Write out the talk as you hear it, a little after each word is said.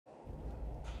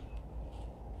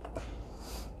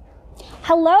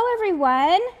Hello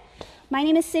everyone, my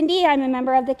name is Cindy. I'm a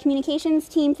member of the communications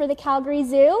team for the Calgary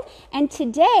Zoo, and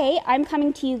today I'm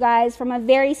coming to you guys from a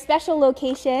very special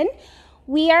location.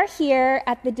 We are here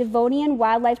at the Devonian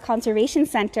Wildlife Conservation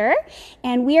Centre,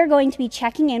 and we are going to be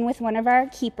checking in with one of our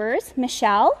keepers,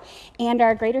 Michelle, and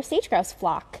our greater sage-grouse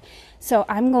flock. So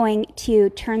I'm going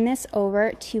to turn this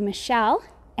over to Michelle,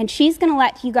 and she's going to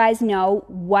let you guys know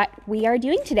what we are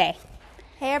doing today.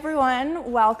 Hey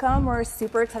everyone, welcome. We're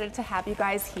super excited to have you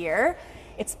guys here.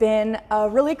 It's been a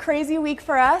really crazy week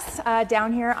for us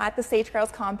down here at the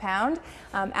sage-grouse compound.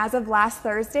 As of last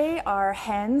Thursday, our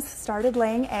hens started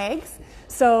laying eggs.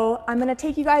 So I'm going to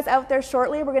take you guys out there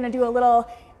shortly. We're going to do a little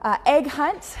egg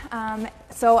hunt.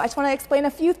 So I just want to explain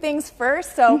a few things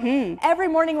first. So every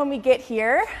morning when we get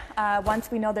here, once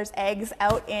we know there's eggs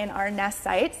out in our nest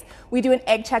sites, we do an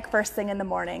egg check first thing in the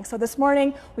morning. So this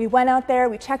morning we went out there,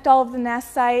 we checked all of the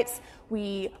nest sites,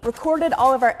 we recorded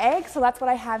all of our eggs. So that's what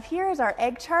I have here is our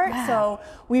egg chart. Wow. So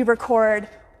we record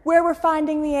where we're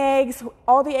finding the eggs,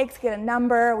 all the eggs get a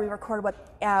number, we record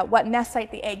what nest site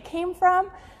the egg came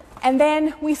from, and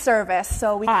then we service.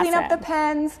 So we clean up the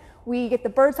pens, we get the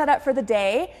birds set up for the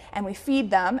day, and we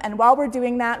feed them. And while we're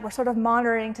doing that, we're sort of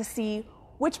monitoring to see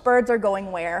which birds are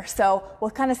going where. So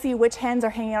we'll kind of see which hens are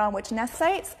hanging out on which nest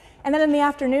sites. And then in the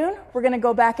afternoon, we're going to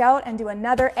go back out and do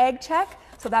another egg check.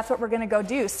 So that's what we're going to go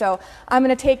do. So I'm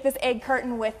going to take this egg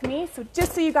carton with me. So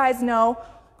just so you guys know,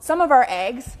 some of our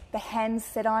eggs, the hens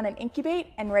sit on and incubate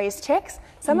and raise chicks.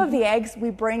 Some of the eggs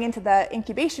we bring into the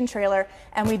incubation trailer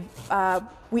and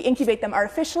we incubate them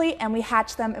artificially and we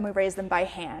hatch them and we raise them by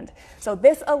hand. So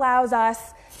this allows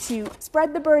us to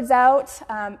spread the birds out.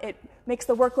 It makes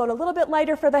the workload a little bit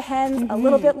lighter for the hens, a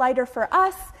little bit lighter for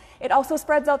us. It also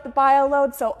spreads out the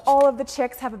bioload, so all of the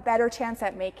chicks have a better chance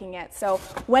at making it. So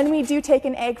when we do take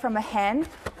an egg from a hen,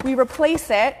 we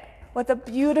replace it with a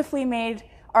beautifully made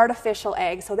artificial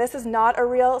egg. So this is not a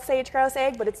real sage-grouse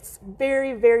egg, but it's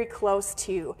very, very close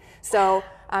to. So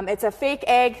it's a fake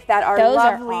egg that are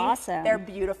lovely. Those are awesome. They're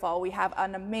beautiful. We have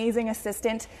an amazing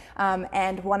assistant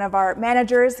and one of our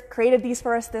managers created these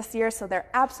for us this year, so they're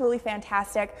absolutely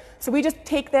fantastic. So we just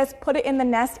take this, put it in the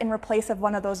nest in replace of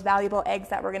one of those valuable eggs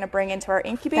that we're going to bring into our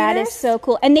incubators. That is so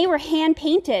cool. And they were hand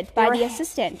painted by the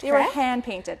assistant, They were hand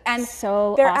painted. And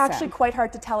so they're awesome. Actually quite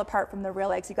hard to tell apart from the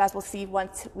real eggs. You guys will see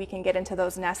once we can get into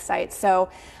those nest sites. So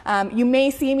you may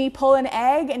see me pull an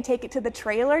egg and take it to the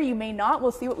trailer. You may not.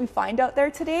 We'll see what we find out there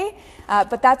today.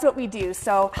 But that's what we do.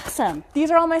 So awesome. These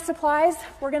are all my supplies.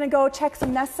 We're going to go check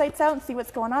some nest sites out and see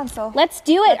what's going on. So let's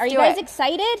do it. Are you guys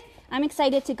excited? I'm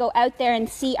excited to go out there and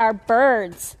see our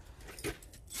birds.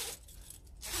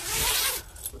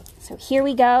 So here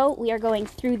we go. We are going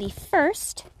through the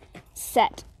first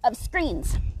set of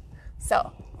screens.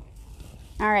 So,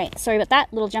 all right. Sorry about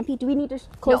that. Little jumpy. Do we need to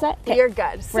close that? Okay. You're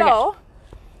good. So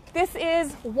this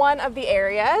is one of the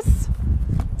areas.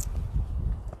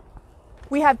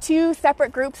 We have two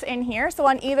separate groups in here. So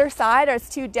on either side there's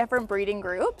two different breeding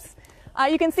groups.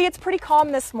 You can see it's pretty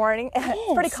calm this morning.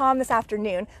 It's pretty calm this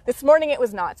afternoon. This morning it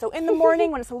was not. So in the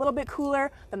morning when it's a little bit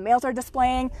cooler, the males are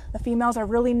displaying, the females are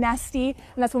really nesty,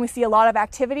 and that's when we see a lot of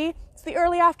activity. It's the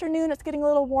early afternoon, it's getting a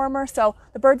little warmer, so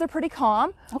the birds are pretty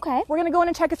calm. Okay. We're gonna go in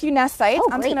and check a few nest sites.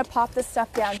 I'm just great. gonna pop this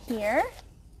stuff down here.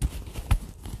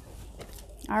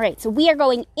 All right, so we are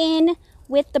going in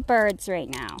with the birds right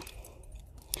now.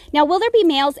 Now, will there be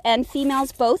males and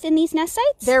females both in these nest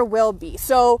sites? There will be.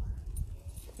 So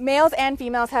males and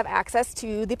females have access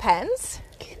to the pens.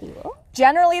 Cool.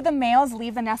 Generally, the males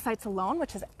leave the nest sites alone,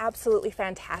 which is absolutely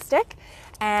fantastic.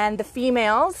 And the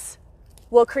females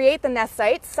will create the nest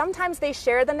sites. Sometimes they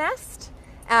share the nest.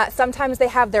 Sometimes they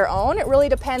have their own. It really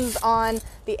depends on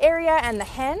the area and the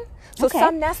hen. So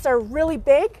some nests are really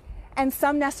big and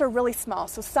some nests are really small.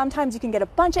 So sometimes you can get a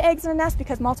bunch of eggs in a nest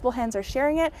because multiple hens are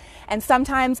sharing it. And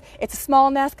sometimes it's a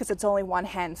small nest because it's only one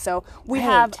hen. So we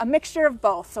have a mixture of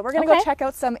both. So we're going to go check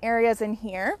out some areas in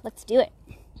here. Let's do it.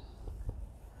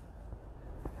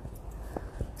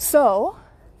 So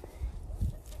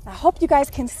I hope you guys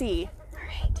can see. All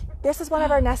right. This is one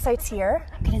of our nest sites here.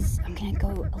 I'm gonna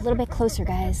go a little bit closer,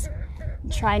 guys.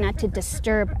 And try not to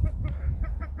disturb.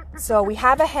 So we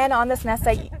have a hen on this nest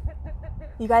site.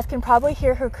 You guys can probably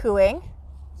hear her cooing.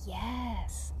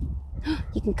 Yes.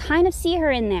 You can kind of see her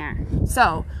in there.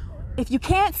 So if you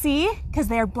can't see, because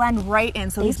they blend right in.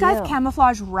 So these guys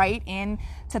camouflage right in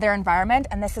to their environment.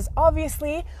 And this is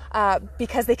obviously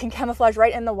because they can camouflage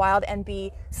right in the wild and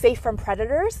be safe from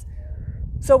predators.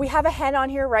 So we have a hen on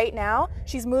here right now.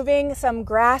 She's moving some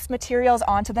grass materials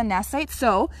onto the nest site.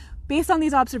 So based on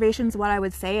these observations, what I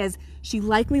would say is she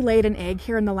likely laid an egg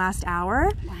here in the last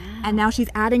hour. Wow. And now she's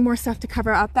adding more stuff to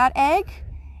cover up that egg.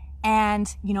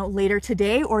 And, you know, later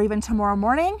today or even tomorrow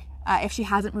morning, if she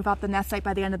hasn't moved out the nest site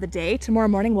by the end of the day, tomorrow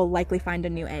morning we'll likely find a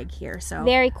new egg here. So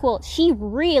very cool. She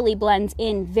really blends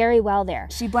in very well there.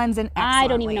 She blends in excellently. I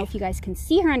don't even know if you guys can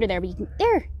see her under there, but you can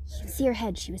see her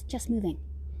head. She was just moving.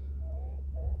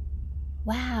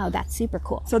 Wow, that's super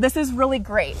cool. So this is really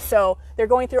great. So they're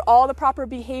going through all the proper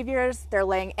behaviors. They're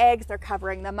laying eggs, they're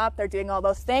covering them up, they're doing all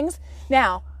those things.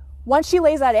 Now, once she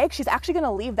lays that egg, she's actually going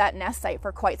to leave that nest site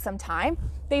for quite some time.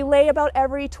 They lay about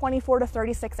every 24 to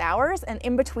 36 hours, and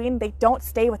in between, they don't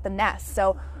stay with the nest.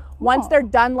 So once they're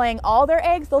done laying all their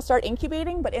eggs, they'll start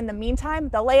incubating, but in the meantime,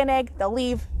 they'll lay an egg, they'll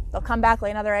leave, they'll come back, lay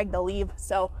another egg, they'll leave.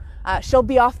 So she'll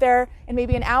be off there in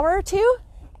maybe an hour or two,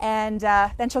 and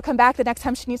then she'll come back the next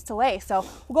time she needs to lay. So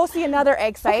we'll go see another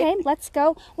egg site. Okay, let's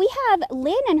go. We have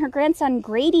Lynn and her grandson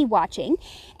Grady watching,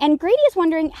 and Grady is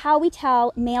wondering how we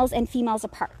tell males and females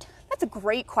apart. That's a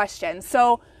great question.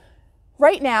 So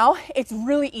right now, it's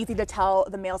really easy to tell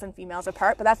the males and females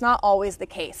apart, but that's not always the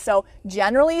case. So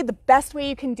generally, the best way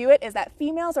you can do it is that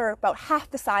females are about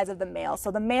half the size of the males. So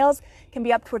the males can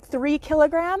be up to 3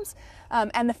 kilograms,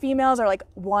 and the females are like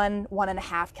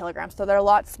 1.5 kilograms. So they're a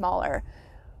lot smaller.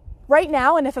 Right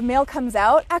now, and if a male comes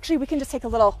out, actually we can just take a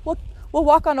little, we'll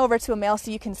walk on over to a male so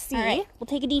you can see. All right, we'll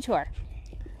take a detour.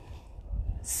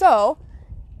 So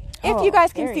if you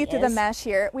guys can see through the mesh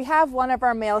here, we have one of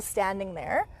our males standing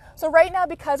there. So right now,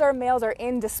 because our males are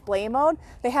in display mode,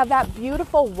 they have that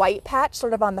beautiful white patch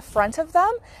sort of on the front of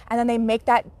them, and then they make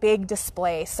that big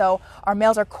display. So our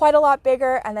males are quite a lot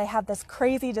bigger, and they have this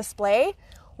crazy display.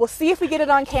 We'll see if we get it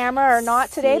on camera or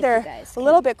not today. They're a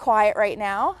little bit quiet right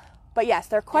now, but yes,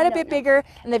 they're quite a bit bigger,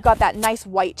 and they've got that nice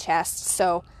white chest.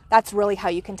 So that's really how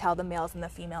you can tell the males and the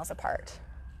females apart.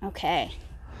 Okay.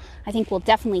 I think we'll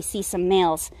definitely see some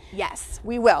males. Yes,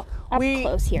 we will. Up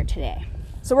close here today.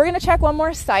 So we're going to check one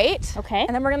more site. Okay.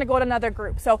 And then we're going to go to another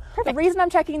group. So the reason I'm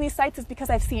checking these sites is because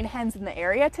I've seen hens in the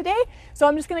area today. So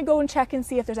I'm just going to go and check and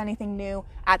see if there's anything new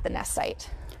at the nest site.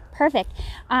 Perfect.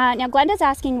 Now Glenda's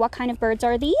asking, what kind of birds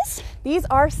are these? These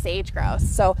are sage grouse.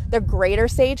 So they're greater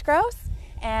sage grouse,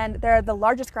 and they're the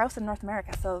largest grouse in North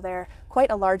America. So they're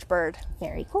quite a large bird.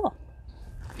 Very cool.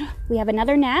 We have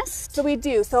another nest. So we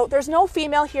do. So there's no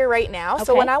female here right now. Okay.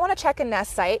 So when I want to check a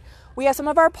nest site, we have some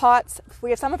of our plants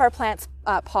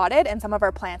potted and some of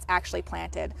our plants actually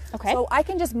planted. Okay. So I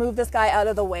can just move this guy out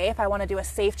of the way if I want to do a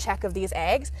safe check of these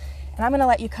eggs. And I'm going to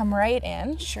let you come right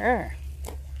in. Sure.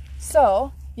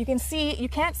 So you can see, you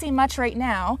can't see much right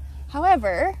now.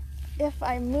 However, if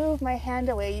I move my hand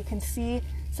away, you can see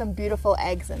some beautiful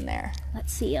eggs in there.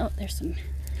 Let's see. Oh, there's some.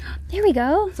 There we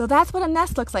go. So that's what a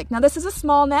nest looks like. Now this is a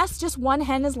small nest, just one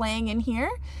hen is laying in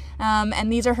here,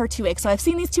 and these are her 2 eggs. So I've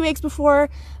seen these 2 eggs before,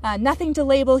 nothing to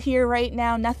label here right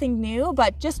now, nothing new,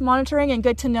 but just monitoring and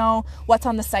good to know what's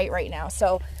on the site right now.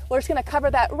 So we're just gonna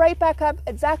cover that right back up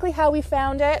exactly how we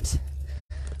found it,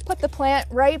 put the plant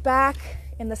right back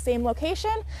in the same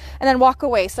location, and then walk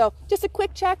away. So just a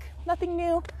quick check, nothing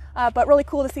new. But really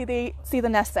cool to see the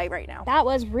nest site right now. That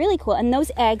was really cool, and those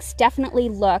eggs definitely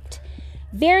looked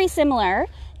very similar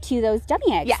to those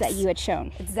dummy eggs that you had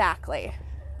shown. Exactly.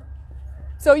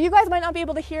 So you guys might not be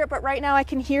able to hear it, but right now I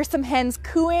can hear some hens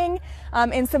cooing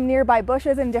in some nearby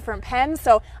bushes in different pens.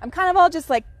 So I'm kind of all just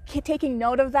like taking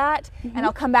note of that, and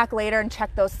I'll come back later and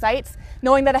check those sites.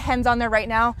 Knowing that a hen's on there right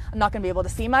now, I'm not gonna be able to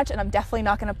see much, and I'm definitely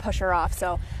not gonna push her off.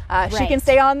 So she can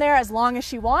stay on there as long as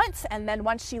she wants, and then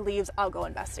once she leaves, I'll go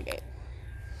investigate.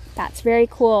 That's very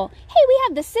cool. Hey, we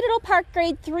have the Citadel Park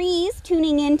grade 3s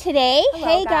tuning in today. Hello,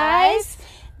 hey guys.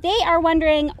 They are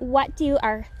wondering, what do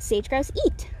our sage grouse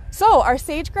eat? So our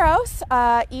sage grouse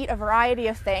eat a variety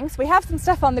of things. We have some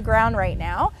stuff on the ground right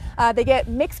now. They get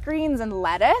mixed greens and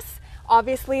lettuce.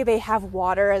 Obviously they have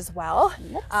water as well.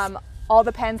 All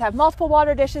the pens have multiple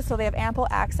water dishes, so they have ample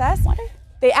access.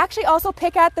 They actually also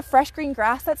pick at the fresh green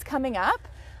grass that's coming up.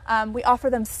 We offer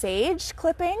them sage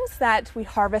clippings that we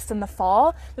harvest in the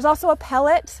fall. There's also a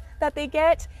pellet that they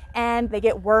get, and they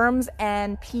get worms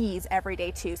and peas every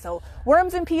day too. So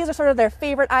worms and peas are sort of their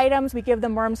favorite items. We give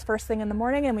them worms first thing in the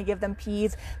morning, and we give them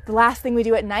peas the last thing we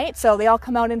do at night. So they all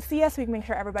come out and see us. We can make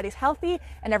sure everybody's healthy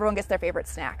and everyone gets their favorite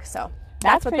snack. So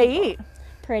that's what they eat.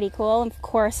 Pretty cool. Of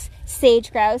course,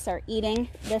 sage grouse are eating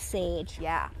the sage.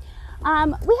 Yeah. We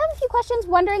have a few questions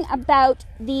wondering about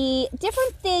the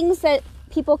different things that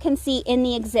people can see in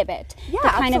the exhibit. Yeah, the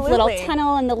kind of little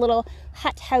tunnel and the little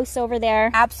hut house over there.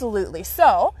 Absolutely.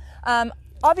 So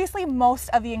obviously most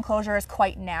of the enclosure is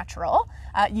quite natural.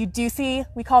 You do see,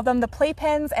 we call them the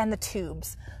playpens and the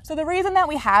tubes. So the reason that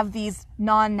we have these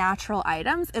non-natural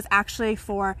items is actually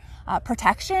for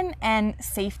protection and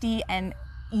safety and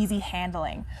easy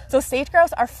handling. So sage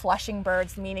grouse are flushing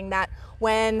birds, meaning that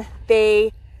when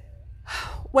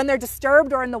they're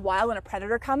disturbed or in the wild, when a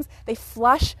predator comes, they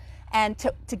flush and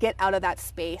to get out of that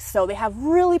space. So they have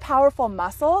really powerful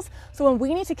muscles. So when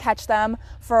we need to catch them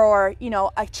for, you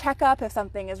know, a checkup if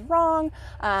something is wrong,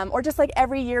 or just like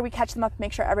every year we catch them up to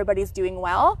make sure everybody's doing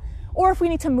well, or if we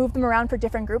need to move them around for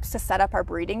different groups to set up our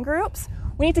breeding groups,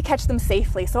 we need to catch them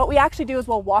safely. So what we actually do is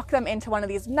we'll walk them into one of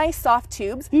these nice soft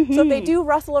tubes. So if they do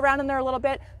rustle around in there a little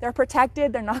bit, they're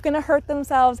protected. They're not going to hurt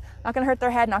themselves, not going to hurt their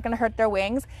head, not going to hurt their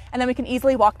wings. And then we can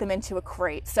easily walk them into a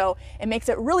crate. So it makes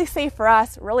it really safe for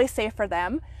us, really safe for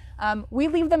them. We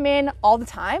leave them in all the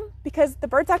time because the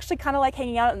birds actually kind of like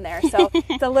hanging out in there. So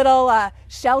it's a little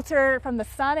shelter from the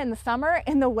sun in the summer.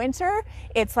 In the winter,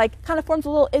 it's like kind of forms a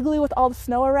little igloo with all the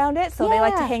snow around it. So they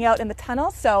like to hang out in the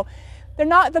tunnels. So they're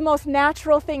not the most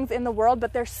natural things in the world,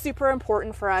 but they're super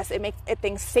important for us. It makes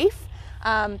things safe.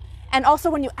 And also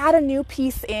when you add a new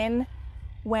piece in,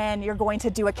 when you're going to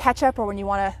do a catch-up or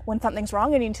when something's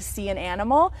wrong and you need to see an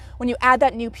animal, when you add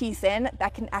that new piece in,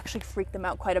 that can actually freak them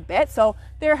out quite a bit. So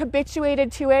they're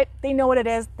habituated to it. They know what it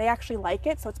is. They actually like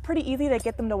it. So it's pretty easy to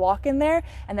get them to walk in there,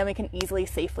 and then we can easily,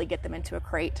 safely get them into a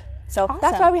crate. So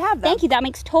that's why we have them. Thank you. That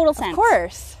makes total sense. Of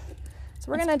course.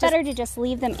 So it's better to just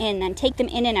leave them in than take them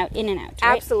in and out, right?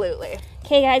 Absolutely.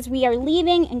 Okay, guys, we are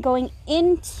leaving and going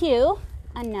into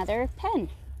another pen.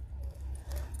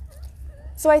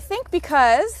 So I think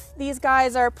because these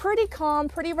guys are pretty calm,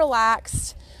 pretty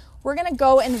relaxed, we're going to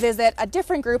go and visit a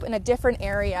different group in a different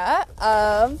area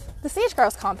of the sage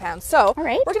grouse compound. So we're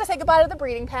going to say goodbye to the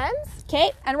breeding pens.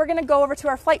 Okay. And we're going to go over to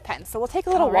our flight pens. So we'll take a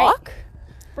little walk.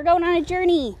 We're going on a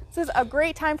journey. This is a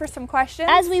great time for some questions.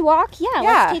 As we walk,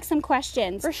 let's take some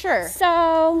questions. For sure.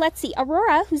 So let's see.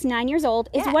 Aurora, who's 9 years old,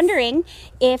 is wondering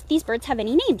if these birds have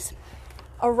any names.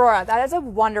 Aurora, that is a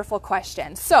wonderful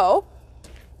question. So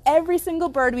every single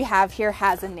bird we have here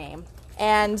has a name.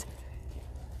 And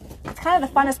it's kind of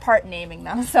the funnest part, naming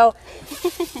them. So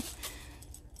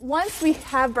once we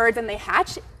have birds and they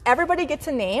hatch, everybody gets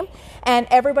a name, and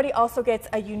everybody also gets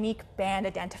a unique band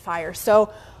identifier.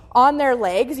 So on their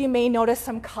legs, you may notice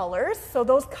some colors. So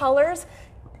those colors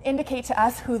indicate to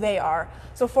us who they are.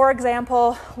 So for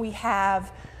example, we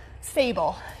have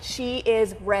Sable. She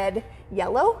is red,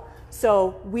 yellow.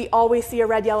 So we always see a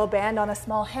red, yellow band on a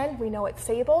small hen. We know it's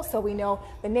Sable, so we know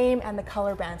the name and the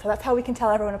color band. So that's how we can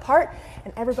tell everyone apart,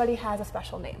 and everybody has a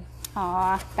special name.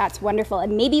 Aw, that's wonderful.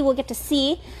 And maybe we'll get to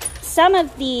see some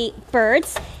of the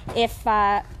birds if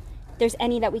there's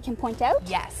any that we can point out.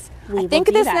 Yes. I think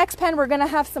this next pen we're going to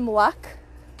have some luck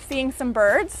seeing some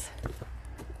birds.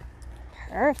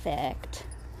 Perfect.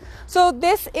 So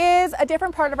this is a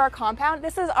different part of our compound.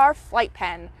 This is our flight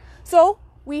pen. So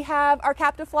we have our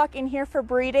captive flock in here for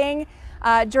breeding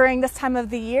during this time of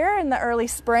the year in the early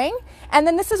spring. And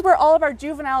then this is where all of our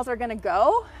juveniles are going to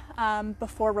go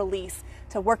before release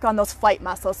to work on those flight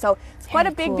muscles. So it's quite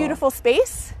a big, beautiful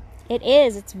space. It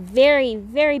is. It's very,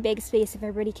 very big space if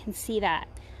everybody can see that.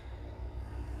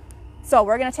 So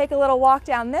we're going to take a little walk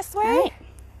down this way.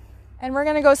 And we're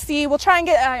going to go see, we'll try and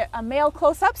get a male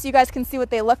close-up so you guys can see what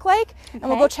they look like. And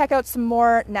we'll go check out some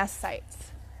more nest sites.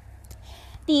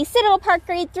 The Citadel Park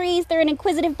grade 3s, they're an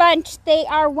inquisitive bunch. They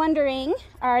are wondering,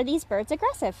 are these birds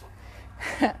aggressive?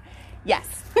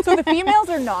 Yes. So the females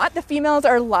are not. The females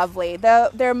are lovely.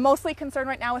 They're mostly concerned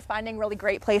right now with finding really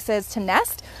great places to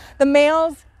nest. The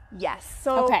males, yes.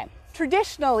 So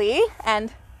traditionally,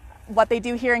 and what they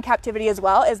do here in captivity as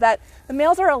well, is that the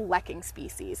males are a lekking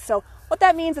species. So what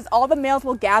that means is all the males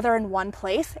will gather in one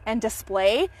place and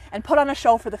display and put on a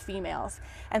show for the females.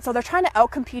 And so they're trying to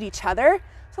outcompete each other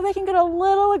so they can get a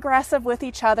little aggressive with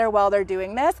each other while they're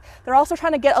doing this. They're also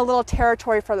trying to get a little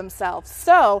territory for themselves.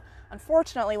 So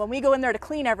unfortunately, when we go in there to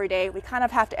clean every day, we kind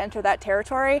of have to enter that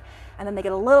territory, and then they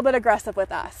get a little bit aggressive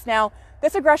with us. Now,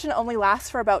 this aggression only lasts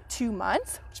for about 2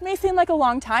 months, which may seem like a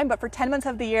long time, but for 10 months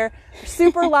of the year, they're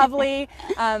super lovely.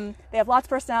 They have lots of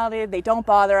personality. They don't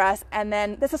bother us. And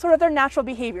then this is sort of their natural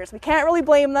behaviors. We can't really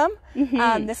blame them.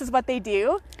 This is what they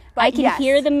do. But I can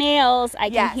hear the males.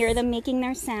 I can hear them making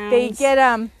their sounds.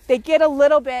 They get a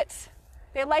little bit,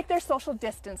 they like their social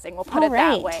distancing, we'll put it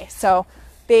that way. So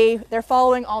they're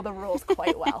following all the rules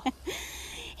quite well.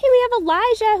 Hey, we have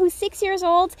Elijah, who's 6 years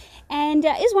old, and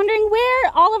is wondering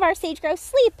where all of our sage grouse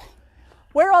sleep.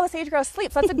 Where all the sage grouse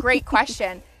sleep? So that's a great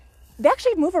question. They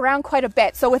actually move around quite a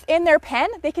bit. So within their pen,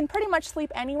 they can pretty much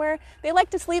sleep anywhere. They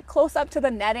like to sleep close up to the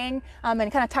netting and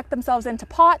kind of tuck themselves into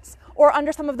pots or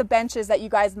under some of the benches that you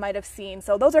guys might have seen.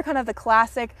 So those are kind of the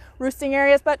classic roosting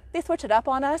areas, but they switch it up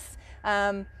on us.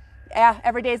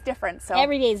 Every day is different. So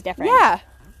every day is different. Yeah.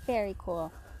 Very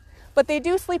cool. but they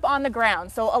do sleep on the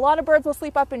ground. So a lot of birds will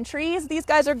sleep up in trees. These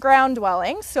guys are ground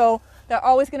dwelling, so they're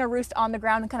always going to roost on the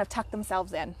ground and kind of tuck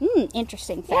themselves in.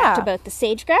 Interesting fact about the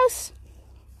sage grouse.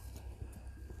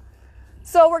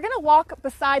 So we're going to walk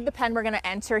beside the pen we're going to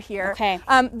enter here. Okay.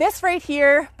 This right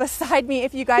here beside me,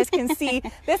 if you guys can see,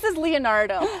 this is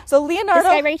Leonardo. So Leonardo.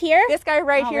 This guy right here? This guy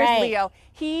right here is Leo.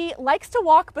 He likes to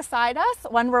walk beside us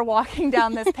when we're walking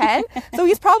down this pen. So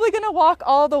he's probably going to walk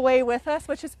all the way with us,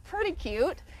 which is pretty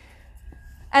cute.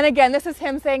 And again, this is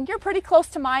him saying, you're pretty close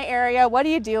to my area. What are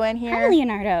you doing here? Hi,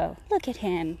 Leonardo. Look at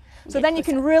him. So then you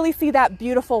can really see that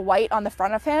beautiful white on the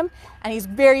front of him. And he's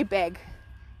very big.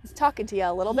 He's talking to you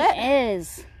a little bit. He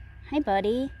is. Hi,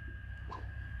 buddy.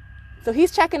 So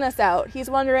he's checking us out. He's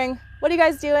wondering, what are you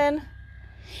guys doing?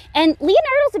 And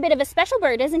Leonardo's a bit of a special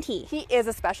bird, isn't he? He is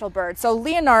a special bird. So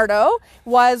Leonardo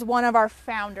was one of our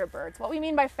founder birds. What we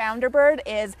mean by founder bird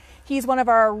is he's one of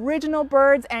our original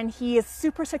birds, and he is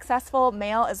super successful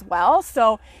male as well.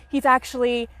 So he's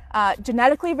actually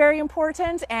genetically very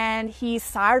important, and he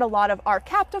sired a lot of our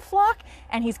captive flock,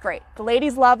 and he's great. The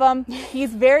ladies love him.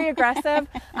 He's very aggressive,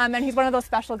 and he's one of those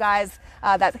special guys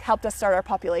that helped us start our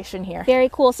population here. Very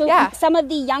cool. So some of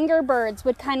the younger birds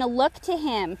would kind of look to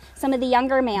him, some of the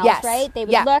younger males, right? They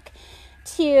would look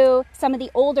to some of the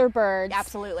older birds.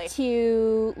 Absolutely.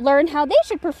 To learn how they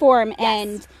should perform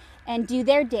and do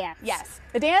their dance. Yes.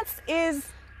 The dance is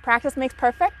practice makes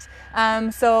perfect.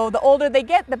 So the older they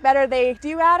get, the better they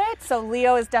do at it. So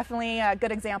Leo is definitely a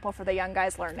good example for the young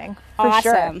guys learning. For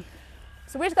sure.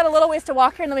 So we just got a little ways to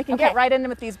walk here, and then we can get right in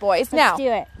with these boys. Let's do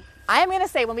it. I am going to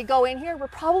say when we go in here, we're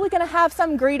probably going to have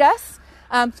some greet us.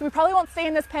 So we probably won't stay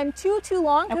in this pen too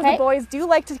long, because the boys do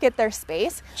like to get their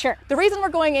space. Sure. The reason we're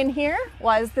going in here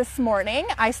was this morning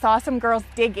I saw some girls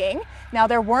digging. Now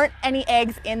there weren't any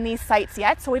eggs in these sites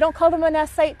yet, so we don't call them a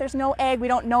nest site. There's no egg. We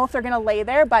don't know if they're going to lay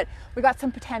there, but we got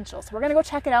some potential. So we're going to go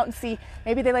check it out and see.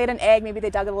 Maybe they laid an egg. Maybe they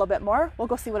dug it a little bit more. We'll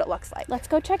go see what it looks like. Let's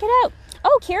go check it out.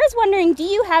 Oh, Kira's wondering, do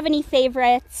you have any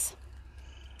favorites?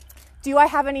 Do I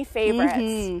have any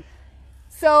favorites?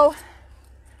 So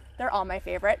they're all my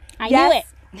favorite. I knew it.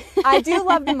 I do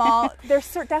love them all.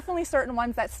 There's definitely certain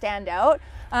ones that stand out.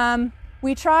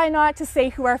 We try not to say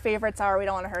who our favorites are. We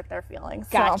don't want to hurt their feelings.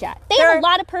 Gotcha. They have a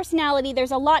lot of personality.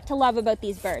 There's a lot to love about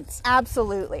these birds.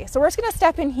 Absolutely. So we're just going to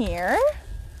step in here.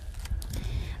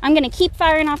 I'm going to keep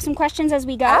firing off some questions as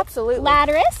we go. Absolutely.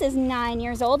 Latterus is 9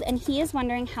 years old, and he is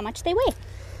wondering how much they weigh.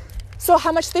 So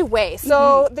how much they weigh.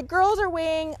 So the girls are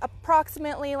weighing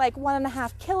approximately like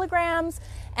 1.5 kilograms,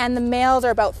 and the males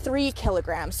are about 3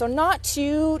 kilograms. So not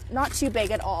too big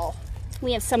at all.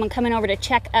 We have someone coming over to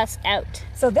check us out.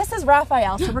 So this is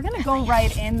Raphael. So we're going to go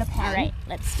right in the pen. All right,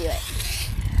 let's do it.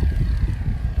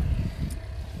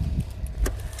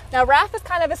 Now Raph is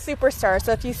kind of a superstar.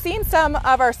 So if you've seen some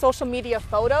of our social media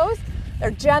photos, they're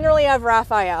generally of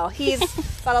Raphael. He's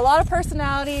got a lot of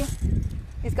personality.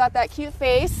 He's got that cute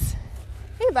face.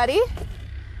 Hey, buddy.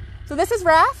 So this is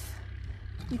Raph.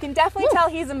 You can definitely tell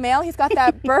he's a male. He's got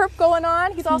that burp going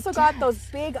on. He's also got those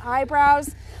big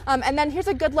eyebrows. And then here's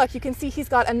a good look. You can see he's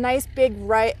got a nice big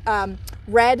red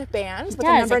band with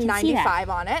the number 95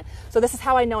 on it. So this is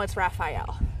how I know it's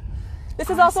Raphael. This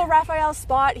is also Raphael's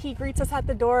spot. He greets us at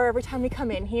the door every time we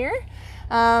come in here.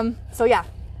 So yeah,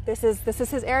 this is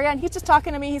his area, and he's just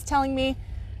talking to me. He's telling me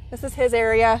this is his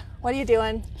area. What are you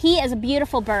doing? He is a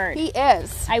beautiful bird. He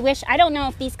is. I don't know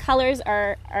if these colors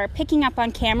are picking up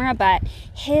on camera, but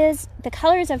the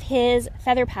colors of his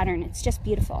feather pattern, it's just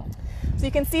beautiful. So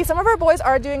you can see some of our boys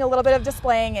are doing a little bit of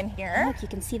displaying in here. Look, you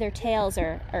can see their tails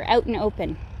are out and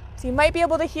open. So you might be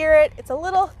able to hear it. It's a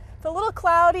little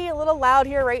cloudy, a little loud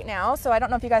here right now. So I don't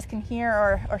know if you guys can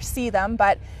hear or see them,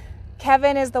 but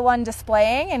Kevin is the one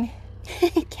displaying, and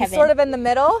he's sort of in the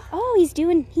middle. Oh, he's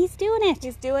doing it.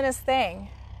 He's doing his thing.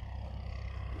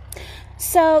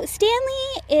 So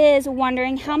Stanley is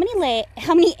wondering how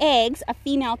many eggs a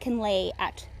female can lay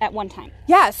at one time.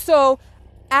 Yeah, so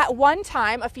at one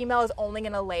time, a female is only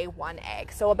going to lay one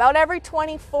egg. So about every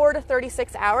 24 to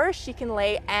 36 hours, she can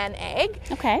lay an egg.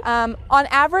 Okay. On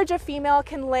average, a female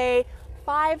can lay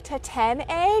 5 to 10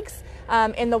 eggs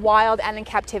in the wild and in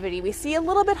captivity. We see a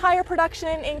little bit higher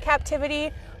production in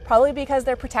captivity, probably because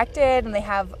they're protected and they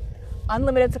have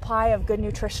unlimited supply of good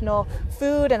nutritional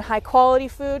food and high quality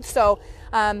food. So,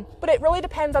 but it really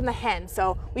depends on the hen.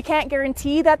 So we can't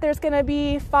guarantee that there's going to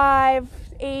be 5,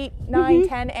 8, 9,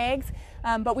 10 eggs.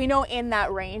 But we know in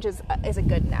that range is a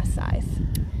good nest size.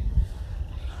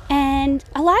 And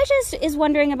Elijah is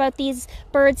wondering about these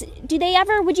birds.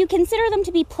 Would you consider them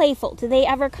to be playful? Do they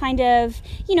ever kind of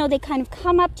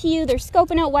come up to you, they're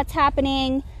scoping out what's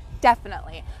happening?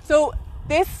 Definitely. So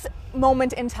this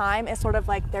moment in time is sort of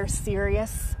like their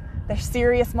serious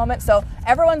moment. So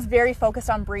everyone's very focused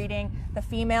on breeding. The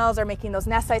females are making those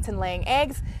nest sites and laying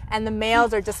eggs, and the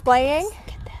males are displaying. Look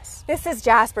at this. This is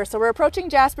Jasper. So we're approaching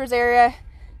Jasper's area.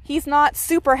 He's not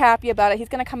super happy about it. He's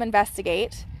going to come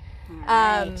investigate.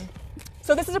 Right.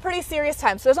 So this is a pretty serious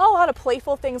time. So there's not a lot of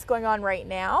playful things going on right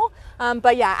now.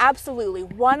 But yeah, absolutely.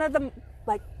 One of the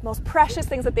most precious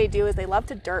things that they do is they love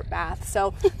to dirt bath.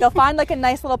 So they'll find like a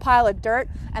nice little pile of dirt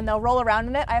and they'll roll around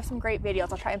in it. I have some great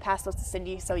videos. I'll try and pass those to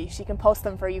Cindy so she can post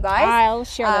them for you guys. I'll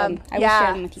share them. I will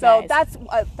share them with you guys.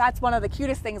 So that's one of the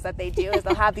cutest things that they do is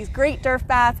they'll have these great dirt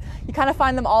baths. You kind of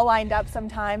find them all lined up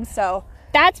sometimes. So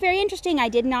that's very interesting. I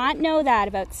did not know that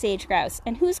about sage grouse.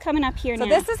 And who's coming up here now? So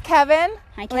this is Kevin.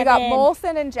 Hi, Kevin. We got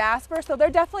Molson and Jasper. So they're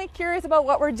definitely curious about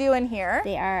what we're doing here.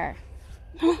 They are.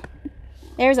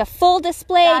 There's a full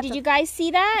display. Did you guys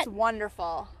see that? It's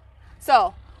wonderful.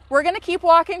 So we're going to keep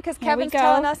walking because Kevin's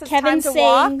telling us it's time to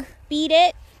walk. Beat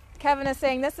it. Kevin is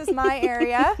saying this is my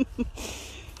area.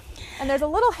 And there's a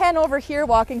little hen over here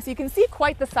walking, so you can see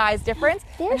quite the size difference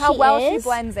and how well she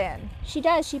blends in. She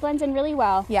does. She blends in really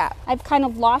well. Yeah. I've kind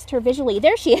of lost her visually.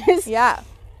 There she is. Yeah.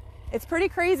 It's pretty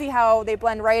crazy how they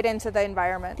blend right into the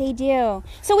environment. They do.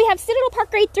 So we have Citadel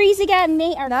Park Grade 3s again.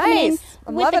 They are coming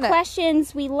with the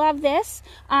questions. We love this.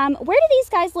 Where do these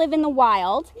guys live in the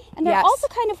wild? And they're also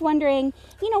kind of wondering,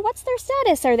 what's their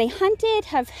status? Are they hunted?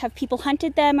 Have people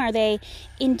hunted them? Are they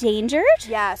endangered?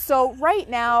 Yeah. So right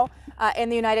now, in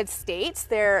the United States,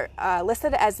 they're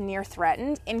listed as near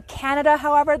threatened. In Canada,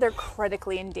 however, they're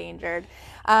critically endangered.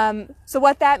 So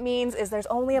what that means is there's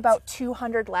only about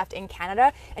 200 left in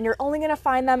Canada, and you're only going to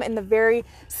find them in the very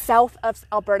south of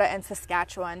Alberta and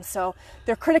Saskatchewan. So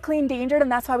they're critically endangered,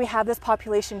 and that's why we have this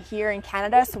population here in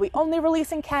Canada. So we only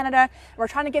release in Canada, and we're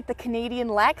trying to get the Canadian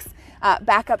leks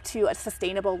back up to a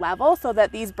sustainable level so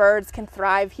that these birds can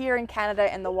thrive here in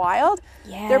Canada in the wild.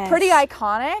 Yes. They're pretty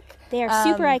iconic. They are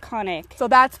super iconic. So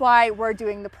that's why we're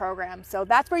doing the program. So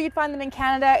that's where you'd find them in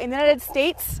Canada. In the United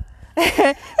States,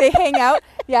 they hang out.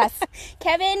 Yes.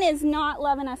 Kevin is not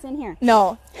loving us in here.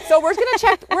 No. So we're going to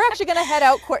check. We're actually going to head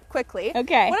out quickly.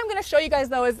 Okay. What I'm going to show you guys,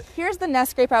 though, is here's the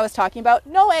nest scrape I was talking about.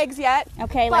 No eggs yet.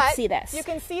 Okay, let's see this. You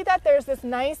can see that there's this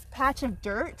nice patch of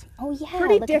dirt. Oh, yeah.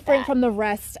 Pretty different from the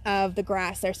rest of the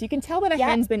grass there. So you can tell that a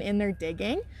hen's been in there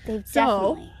digging. They've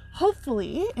definitely.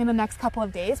 Hopefully, in the next couple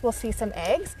of days, we'll see some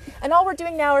eggs. And all we're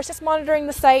doing now is just monitoring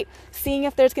the site, seeing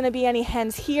if there's going to be any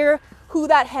hens here, who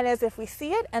that hen is if we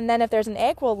see it, and then if there's an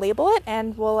egg, we'll label it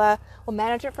and we'll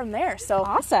manage it from there. So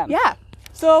awesome. Yeah.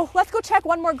 So let's go check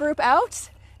one more group out,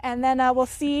 and then we'll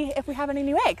see if we have any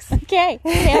new eggs. Okay.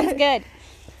 Sounds good.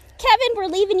 Kevin, we're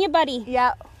leaving you, buddy.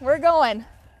 Yeah, we're going.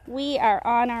 We are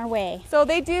on our way. So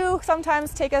they do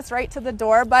sometimes take us right to the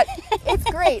door, but it's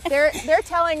great. They're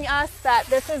telling us that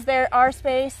this is our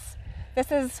space.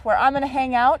 This is where I'm going to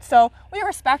hang out. So we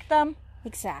respect them.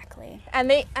 Exactly. And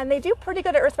they do pretty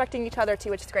good at respecting each other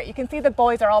too, which is great. You can see the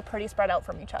boys are all pretty spread out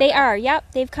from each other. They are.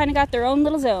 Yep. They've kind of got their own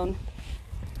little zone.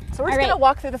 So we're just going to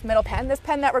walk through this middle pen. This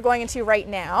pen that we're going into right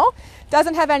now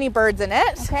doesn't have any birds in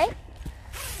it. Okay.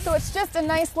 So it's just a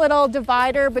nice little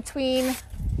divider between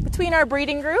our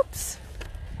breeding groups,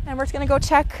 and we're just going to go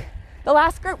check the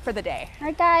last group for the day. All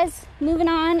right, guys, moving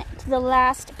on to the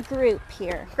last group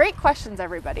here. Great questions,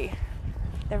 everybody.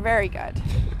 They're very good.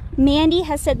 Mandy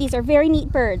has said these are very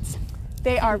neat birds.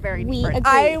 They are very neat birds.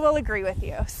 Agree. I will agree with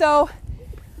you. So,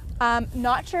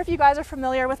 not sure if you guys are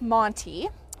familiar with Monty.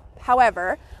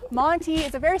 However, Monty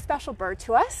is a very special bird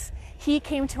to us. He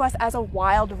came to us as a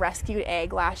wild rescued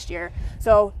egg last year.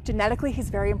 So genetically,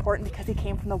 he's very important because he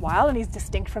came from the wild and he's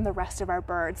distinct from the rest of our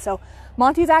birds. So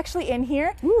Monty's actually in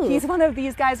here. Ooh. He's one of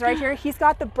these guys right here. He's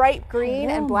got the bright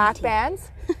green and black bands.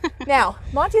 Now,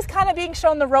 Monty's kind of being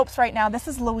shown the ropes right now. This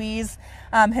is Louise,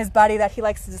 his buddy that he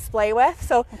likes to display with.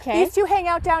 So these two hang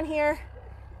out down here.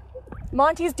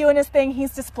 Monty's doing his thing.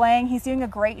 He's displaying. He's doing a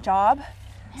great job.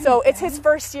 So it's his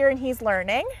first year and he's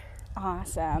learning.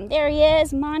 Awesome. There he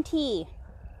is, Monty.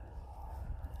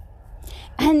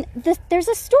 And there's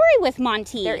a story with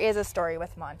Monty. There is a story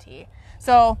with Monty.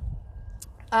 So,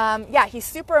 yeah, he's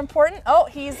super important. Oh,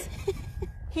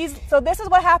 so this is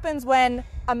what happens when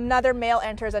another male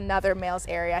enters another male's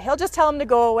area. He'll just tell him to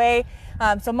go away.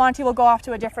 So Monty will go off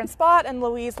to a different spot and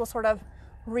Louise will sort of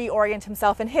reorient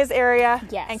himself in his area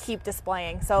and keep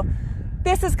displaying. So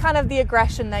this is kind of the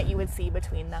aggression that you would see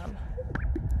between them.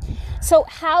 So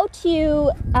how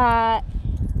to,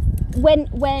 when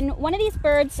one of these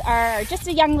birds are just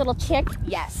a young little chick,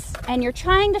 and you're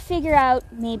trying to figure out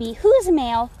maybe who's a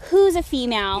male, who's a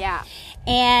female,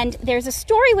 and there's a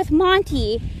story with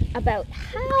Monty about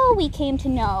how we came to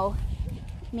know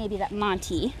maybe that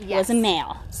Monty Yes. was a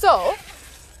male. So,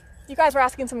 you guys were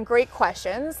asking some great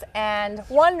questions and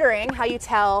wondering how you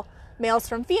tell males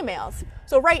from females.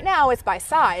 So right now it's by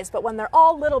size, but when they're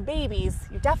all little babies,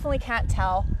 you definitely can't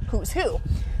tell who's who.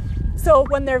 So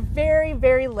when they're very,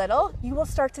 very little, you will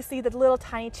start to see the little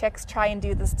tiny chicks try and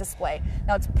do this display.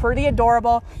 Now it's pretty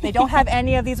adorable. They don't have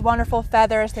any of these wonderful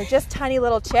feathers. They're just tiny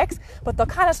little chicks, but they'll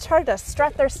kind of start to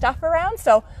strut their stuff around.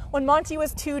 So when Monty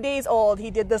was 2 days old,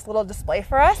 he did this little display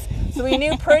for us. So we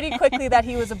knew pretty quickly that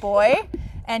he was a boy,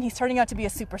 and he's turning out to be a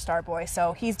superstar boy.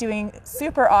 So he's doing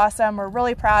super awesome. We're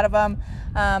really proud of him.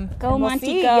 Go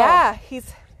Monty, go. Yeah,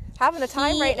 he's having a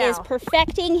time right now. He is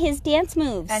perfecting his dance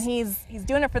moves. And he's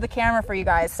doing it for the camera for you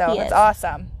guys, so it's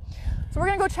awesome. So we're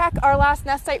gonna go check our last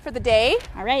nest site for the day.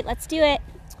 All right, let's do it.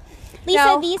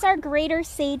 Lisa, these are greater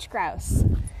sage grouse.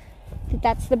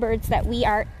 That's the birds that we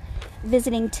are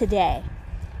visiting today.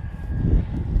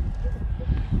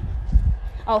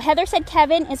 Oh, Heather said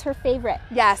Kevin is her favorite.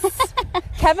 Yes.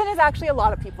 Kevin is actually a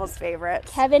lot of people's favorite.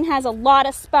 Kevin has a lot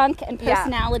of spunk and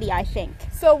personality, I think.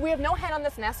 So we have no hen on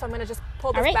this nest, so I'm going to just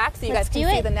pull this back so you guys can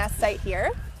see the nest site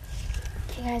here.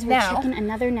 Okay, guys, we're checking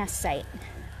another nest site.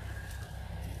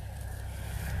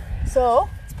 So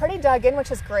it's pretty dug in,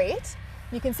 which is great.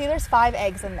 You can see there's 5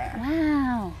 eggs in there.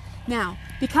 Wow. Now,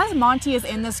 because Monty is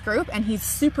in this group and he's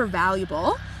super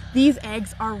valuable, these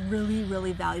eggs are really,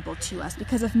 really valuable to us,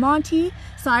 because if Monty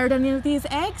sired any of these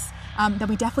eggs, then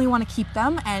we definitely want to keep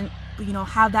them and, you know,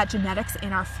 have that genetics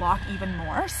in our flock even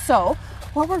more. So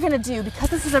what we're going to do, because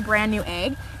this is a brand new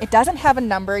egg, it doesn't have a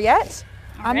number yet.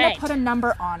 I'm going to put a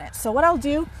number on it. So what I'll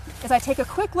do is I take a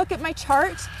quick look at my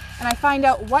chart and I find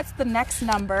out what's the next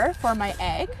number for my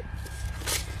egg.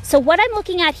 So what I'm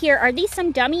looking at here, are these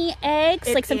some dummy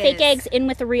eggs? Like some fake eggs in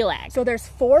with a real egg? So there's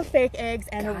 4 fake eggs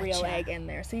and a real egg in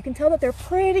there. So you can tell that they're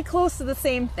pretty close to the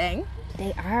same thing.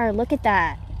 They are, look at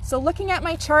that. So looking at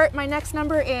my chart, my next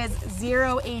number is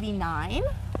 089.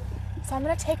 So I'm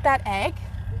gonna take that egg,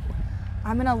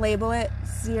 I'm gonna label it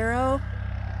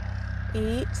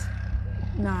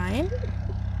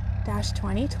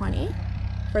 089-2020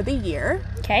 for the year.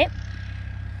 Okay.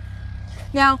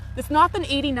 Now, it's not an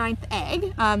 89th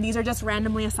egg. These are just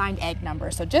randomly assigned egg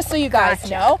numbers. So just so you guys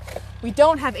know, we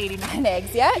don't have 89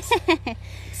 eggs yet.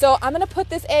 So I'm gonna put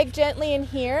this egg gently in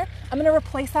here. I'm gonna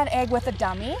replace that egg with a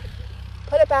dummy.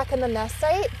 Put it back in the nest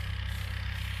site.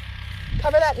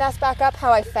 Cover that nest back up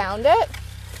how I found it.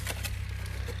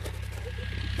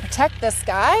 Protect this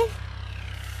guy.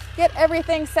 Get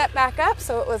everything set back up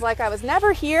so it was like I was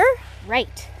never here.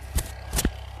 Right.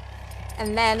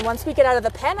 And then once we get out of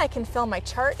the pen, I can fill my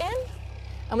chart in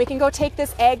and we can go take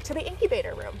this egg to the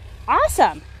incubator room.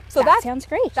 Awesome. So that sounds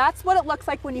great. That's what it looks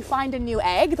like when you find a new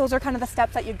egg. Those are kind of the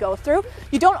steps that you go through.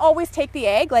 You don't always take the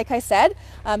egg, like I said.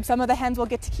 Some of the hens will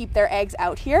get to keep their eggs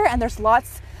out here, and there's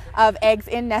lots of eggs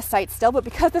in nest sites still, but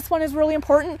because this one is really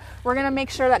important, we're gonna make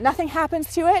sure that nothing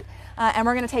happens to it, and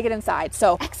we're gonna take it inside.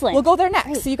 So excellent. We'll go there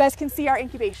next, so you guys can see our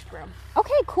incubation room.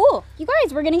 Okay, cool. You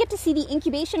guys, we're gonna get to see the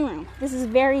incubation room. This is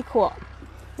very cool.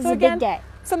 This is a big day.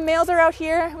 Some males are out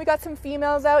here. We got some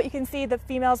females out. You can see the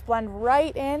females blend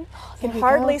right in. You can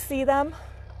hardly see them.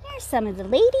 There's some of the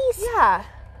ladies. Yeah.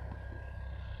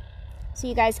 So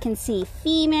you guys can see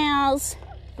females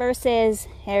versus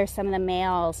here's some of the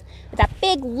males with that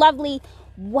big, lovely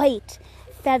white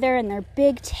feather and their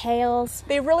big tails.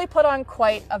 They really put on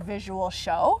quite a visual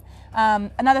show.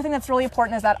 Another thing that's really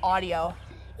important is that audio.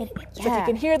 So if you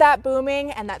can hear that booming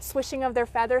and that swishing of their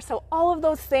feathers, so all of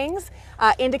those things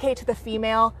indicate to the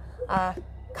female,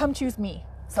 come choose me.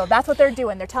 So that's what they're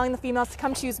doing. They're telling the females to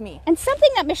come choose me. And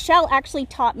something that Michelle actually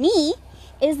taught me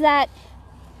is that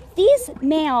these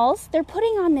males, they're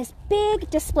putting on this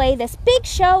big display, this big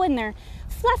show, and they're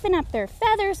fluffing up their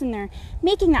feathers and they're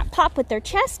making that pop with their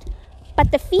chest,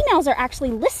 but the females are actually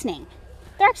listening.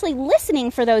 They're actually listening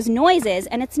for those noises,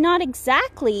 and it's not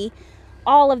exactly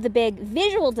all of the big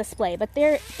visual display, but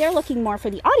they're looking more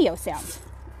for the audio sounds.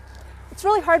 It's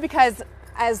really hard because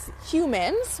as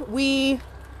humans, we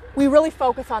really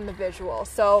focus on the visual.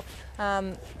 So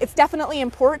it's definitely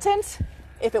important.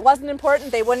 If it wasn't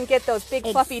important, they wouldn't get those big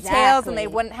fluffy tails and they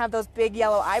wouldn't have those big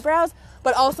yellow eyebrows,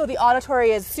 but also the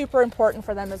auditory is super important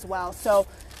for them as well. So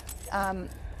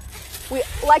we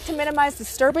like to minimize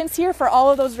disturbance here for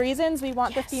all of those reasons. We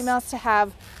want the females to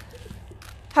have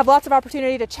lots of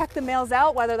opportunity to check the males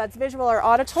out, whether that's visual or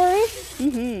auditory.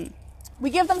 We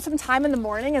give them some time in the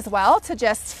morning as well to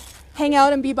just hang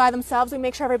out and be by themselves. We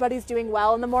make sure everybody's doing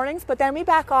well in the mornings, but then we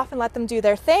back off and let them do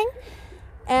their thing.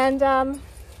 And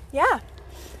yeah.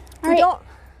 Go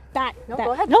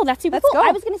ahead. No, that's super cool. Go.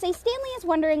 I was going to say, Stanley is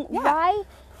wondering why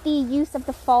the use of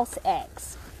the false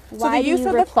eggs. Why so the do use you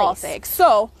of replace? the false eggs.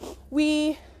 So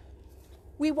we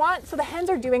want, so the hens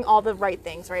are doing all the right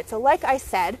things, right? So like I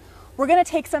said, we're gonna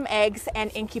take some eggs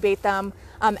and incubate them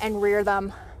and rear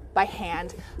them by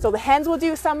hand. So the hens will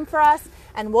do some for us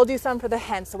and we'll do some for the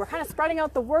hens. So we're kind of spreading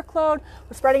out the workload,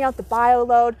 we're spreading out the bio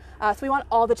load. So we want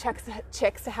all the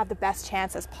chicks to have the best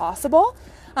chance as possible.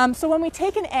 So when we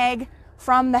take an egg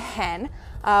from the hen,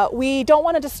 we don't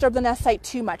want to disturb the nest site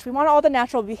too much. We want all the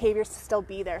natural behaviors to still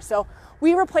be there. So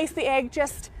we replace the egg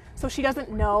just so she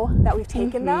doesn't know that we've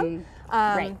taken them.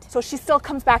 Right. So she still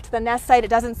comes back to the nest site. It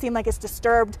doesn't seem like it's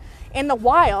disturbed. In the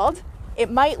wild, it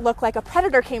might look like a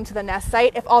predator came to the nest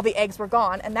site if all the eggs were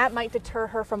gone, and that might deter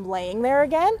her from laying there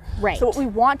again. Right. So what we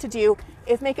want to do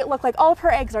is make it look like all of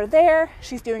her eggs are there.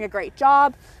 She's doing a great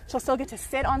job. She'll still get to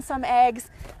sit on some eggs.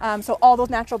 So all those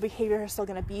natural behaviors are still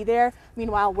going to be there.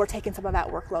 Meanwhile, we're taking some of that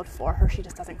workload for her. She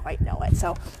just doesn't quite know it.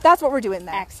 So that's what we're doing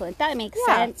there. Excellent. That makes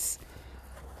sense.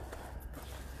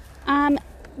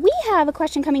 We have a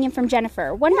question coming in from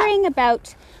Jennifer, wondering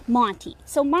about Monty.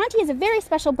 So Monty is a very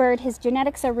special bird. His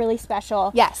genetics are really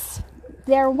special. Yes.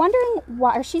 They're wondering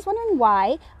why, or she's wondering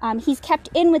why he's kept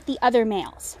in with the other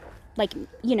males. Like,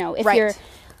 you know, if you're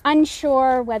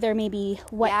unsure whether maybe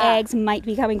what eggs might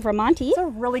be coming from Monty. It's a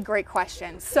really great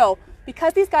question. So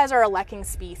because these guys are a lekking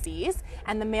species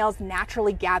and the males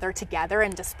naturally gather together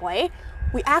and display,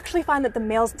 we actually find that the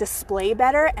males display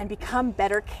better and become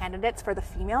better candidates for the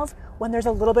females when there's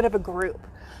a little bit of a group.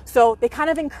 So they kind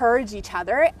of encourage each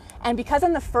other, and because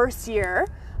in the first year,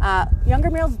 younger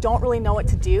males don't really know what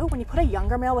to do, when you put a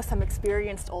younger male with some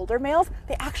experienced older males,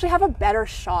 they actually have a better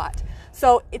shot.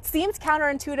 So it seems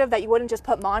counterintuitive that you wouldn't just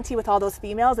put Monty with all those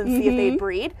females and see if they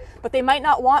breed, but they might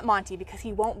not want Monty because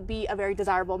he won't be a very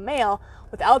desirable male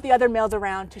without the other males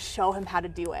around to show him how to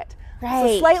do it.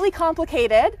 Right. So slightly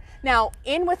complicated. Now,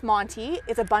 in with Monty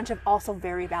is a bunch of also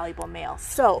very valuable males.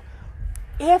 So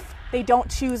if they don't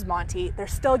choose Monty, they're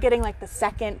still getting like the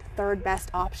second, third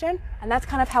best option. And that's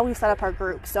kind of how we set up our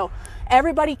group. So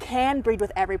everybody can breed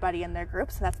with everybody in their group.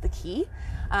 So that's the key.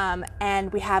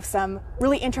 And we have some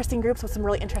really interesting groups with some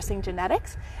really interesting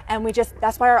genetics. And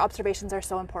that's why our observations are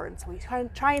so important. So we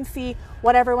try and see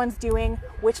what everyone's doing,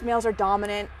 which males are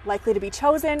dominant, likely to be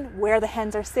chosen, where the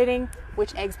hens are sitting,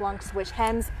 which eggs belong to which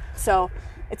hens. So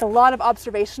it's a lot of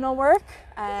observational work.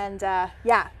 And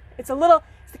it's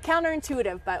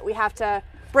counterintuitive, but we have to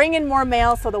bring in more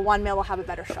males so the one male will have a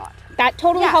better shot. That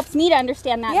totally helps me to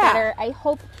understand that better. I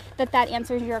hope that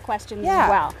answers your questions as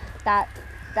well.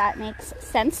 That makes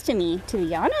sense to me, to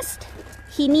be honest.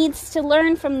 He needs to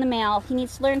learn from the male. He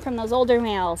needs to learn from those older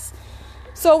males.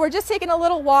 So we're just taking a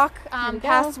little walk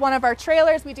past one of our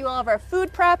trailers. We do all of our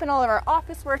food prep and all of our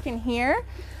office work in here.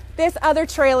 This other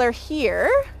trailer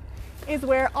here is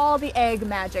where all the egg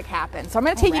magic happens. So I'm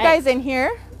going to take you guys in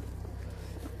here.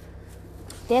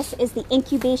 This is the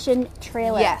incubation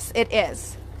trailer. Yes, it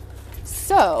is.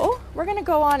 So we're going to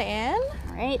go on in.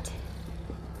 All right.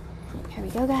 Here we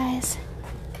go, guys.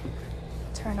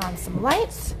 Turn on some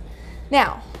lights.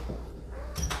 Now,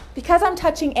 because I'm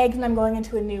touching eggs and I'm going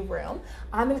into a new room,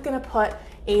 I'm just going to put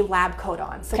a lab coat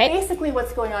on. So basically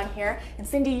what's going on here, and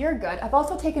Cindy, you're good. I've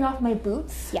also taken off my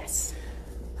boots. Yes.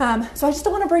 So I just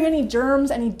don't want to bring any germs,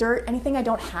 any dirt, anything I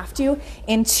don't have to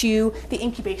into the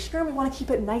incubation room. We want to keep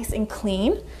it nice and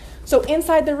clean. So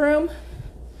inside the room,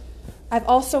 I've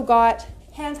also got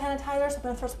hand sanitizer, so I'm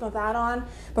going to throw some of that on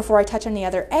before I touch any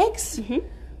other eggs.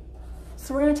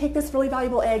 So we're going to take this really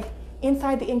valuable egg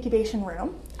inside the incubation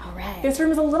room. All right. This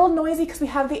room is a little noisy because we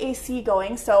have the AC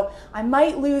going, so I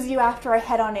might lose you after I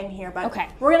head on in here, but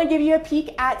we're going to give you a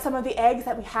peek at some of the eggs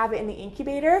that we have in the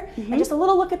incubator and just a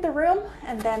little look at the room,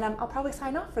 and then I'll probably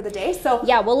sign off for the day. So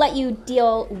yeah, we'll let you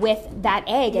deal with that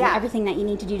egg and everything that you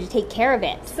need to do to take care of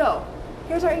it. So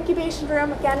here's our incubation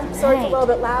room. Again, I'm sorry it's a little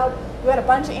bit loud. We got a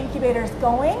bunch of incubators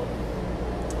going.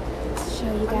 Let's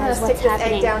show you guys what's happening. I'm going to stick this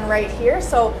egg down right here.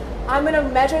 So I'm going to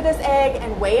measure this egg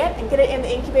and weigh it and get it in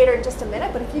the incubator in just a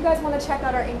minute. But if you guys want to check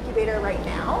out our incubator right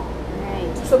now.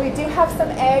 Right. So we do have some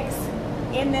eggs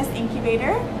in this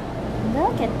incubator.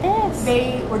 Look at this.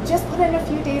 They were just put in a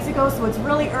few days ago, so it's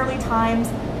really early times.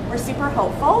 We're super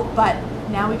hopeful, but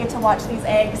now we get to watch these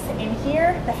eggs in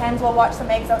here. The hens will watch some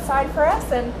eggs outside for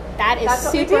us, and that is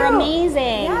super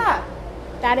amazing. Yeah.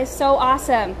 That is so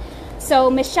awesome.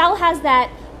 So Michelle has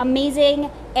that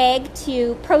amazing egg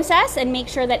to process and make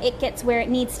sure that it gets where it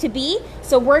needs to be.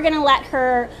 So we're going to let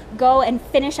her go and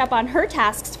finish up on her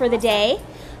tasks for the day.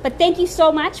 But thank you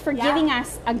so much for giving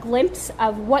us a glimpse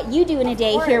of what you do in a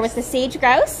day here with the sage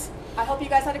grouse. I hope you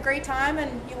guys had a great time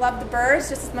and you love the birds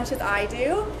just as much as I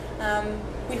do.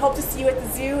 We hope to see you at the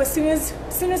zoo as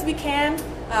soon as we can.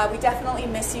 We definitely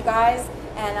miss you guys,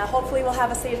 and hopefully we'll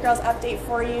have a Sage Girls update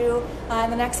for you in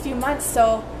the next few months.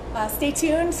 So stay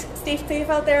tuned, stay safe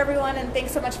out there, everyone, and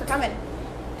thanks so much for coming.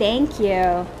 Thank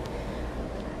you.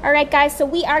 All right, guys, so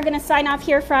we are going to sign off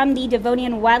here from the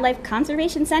Devonian Wildlife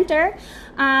Conservation Centre.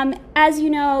 As you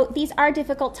know, these are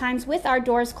difficult times with our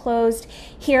doors closed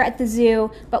here at the zoo,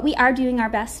 but we are doing our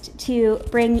best to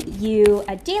bring you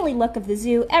a daily look of the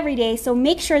zoo every day. So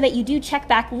make sure that you do check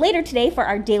back later today for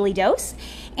our daily dose,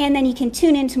 and then you can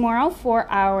tune in tomorrow for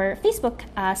our Facebook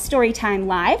Storytime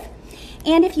Live.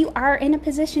 And if you are in a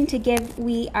position to give,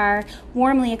 we are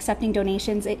warmly accepting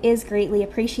donations. It is greatly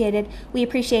appreciated. We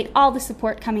appreciate all the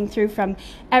support coming through from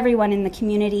everyone in the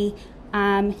community.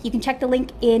 You can check the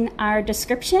link in our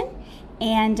description.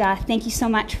 And thank you so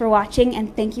much for watching,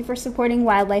 and thank you for supporting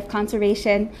wildlife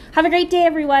conservation. Have a great day,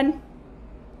 everyone.